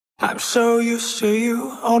I'm so used to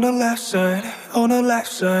you on the left side, on the left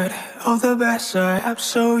side of the best side. I'm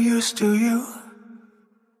so used to you.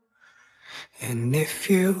 And if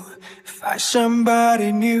you find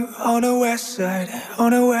somebody new on the west side,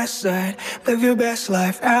 on the west side, live your best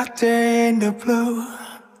life out there in the blue.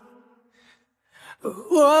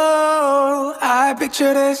 Whoa, I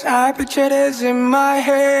picture this in my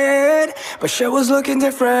head, but shit was looking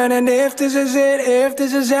different. And if this is it, if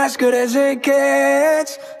this is as good as it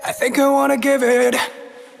gets, I think I wanna give it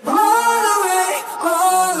all the way,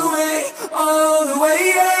 all the way, all the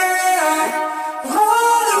way, yeah.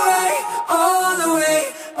 All the way, all the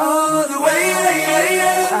way, all the way, yeah,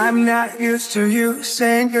 yeah. I'm not used to you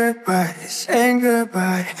saying goodbye,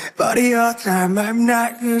 buddy, all time. I'm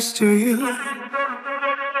not used to you.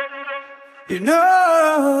 You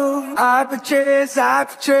know, I picture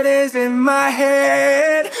this in my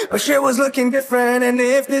head, but shit was looking different. And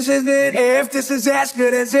if this is it, if this is as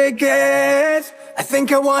good as it gets, I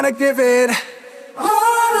think I wanna give it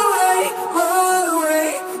all the way, all the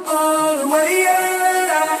way, all the way, yeah.